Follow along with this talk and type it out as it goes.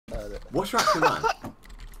What's your actual name?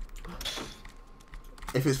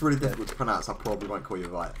 If it's really difficult to pronounce, I probably won't call you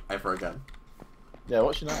right ever again. Yeah,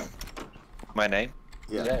 what's your name? My name?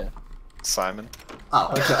 Yeah. Simon.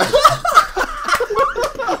 Oh, okay.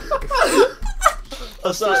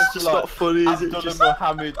 I started to like funny, is it just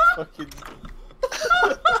Mohammed fucking...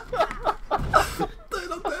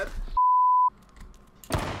 Dude, I'm dead.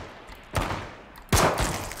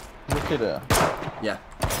 Look at her. Yeah.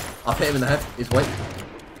 I've hit him in the head. He's weak.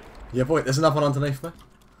 Yeah, boy, there's another one underneath me.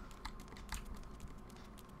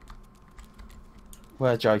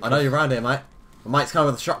 Where, Jacob? I know you're around here, mate. My mate's coming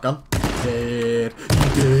with a shotgun. Dead.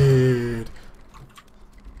 Dead.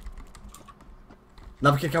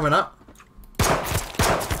 Another kid coming up.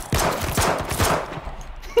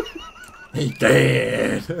 He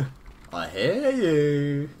dead. I hear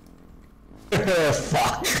you.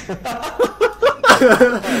 Fuck.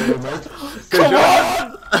 Come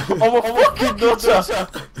on! I'm a fucking nutter.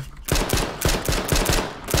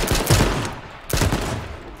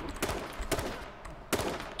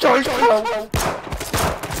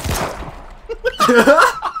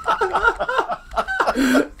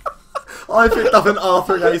 I picked up an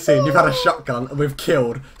R3AC and you've had a shotgun and we've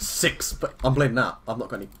killed 6, but I'm bleeding out. I've not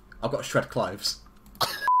got any. I've got to shred cloves.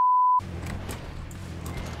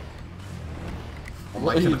 I'm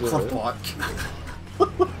making a cloth like.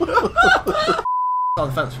 On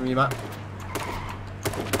the fence from you, Matt.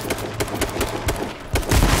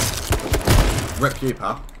 Rip you,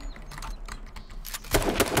 pal.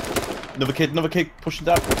 Another kid pushing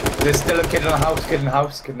down. There's still a kid in the house, kid in the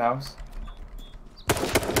house, kid in the house.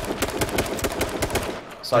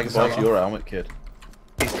 Say goodbye to your helmet, kid.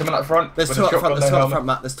 He's coming up front. There's two up front, there's two up front,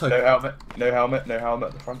 Matt, there's two. No helmet, no helmet, no helmet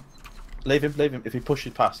at the front. Leave him. If he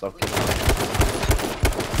pushes past, I'll kill him.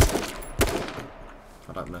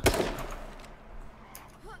 I don't know.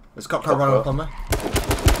 There's a cop car running up on me.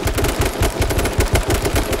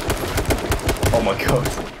 Oh my god.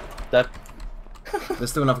 Dead.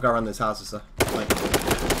 There's still another guy around these houses, though. Wait.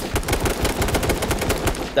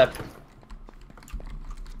 Dead.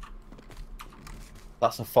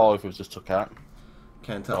 That's a 5 we've just took out.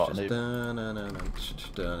 Can't touch Oh, this.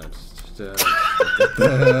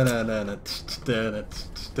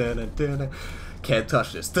 Can't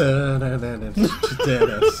touch this.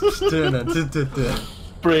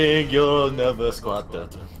 Bring your another squad. I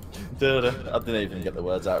didn't even get the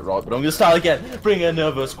words out right, but I'm gonna start again. Bring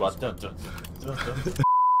another squad.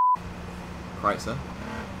 Right, sir.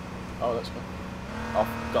 Oh, that's good. I've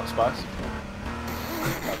got space.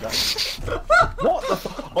 What the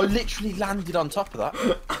fuck? I literally landed on top of that.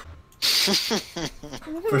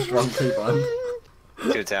 Push wrong key button.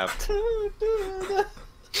 Good attempt.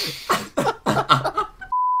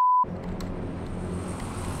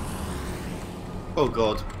 Oh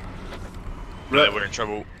god. Right, we're in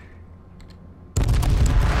trouble.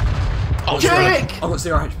 Oh, Jake! I've got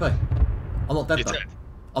 0 HP. I'm not dead, You're though. dead.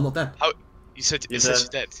 I'm not dead. How? You said it says you're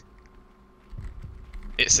dead.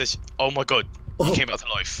 It says, oh my god, you came back to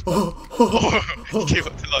life. You came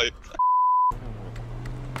back to life.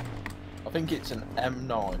 I think it's an M9.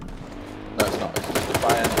 No, it's not. It's just a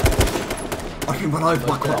bayonet. I can run over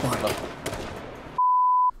my quad bike.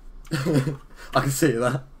 I can see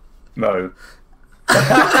that. No.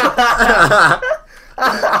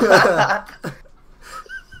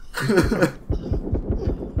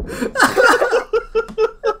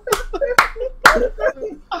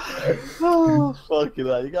 Oh, fucking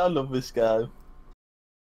hell. You gotta love this game.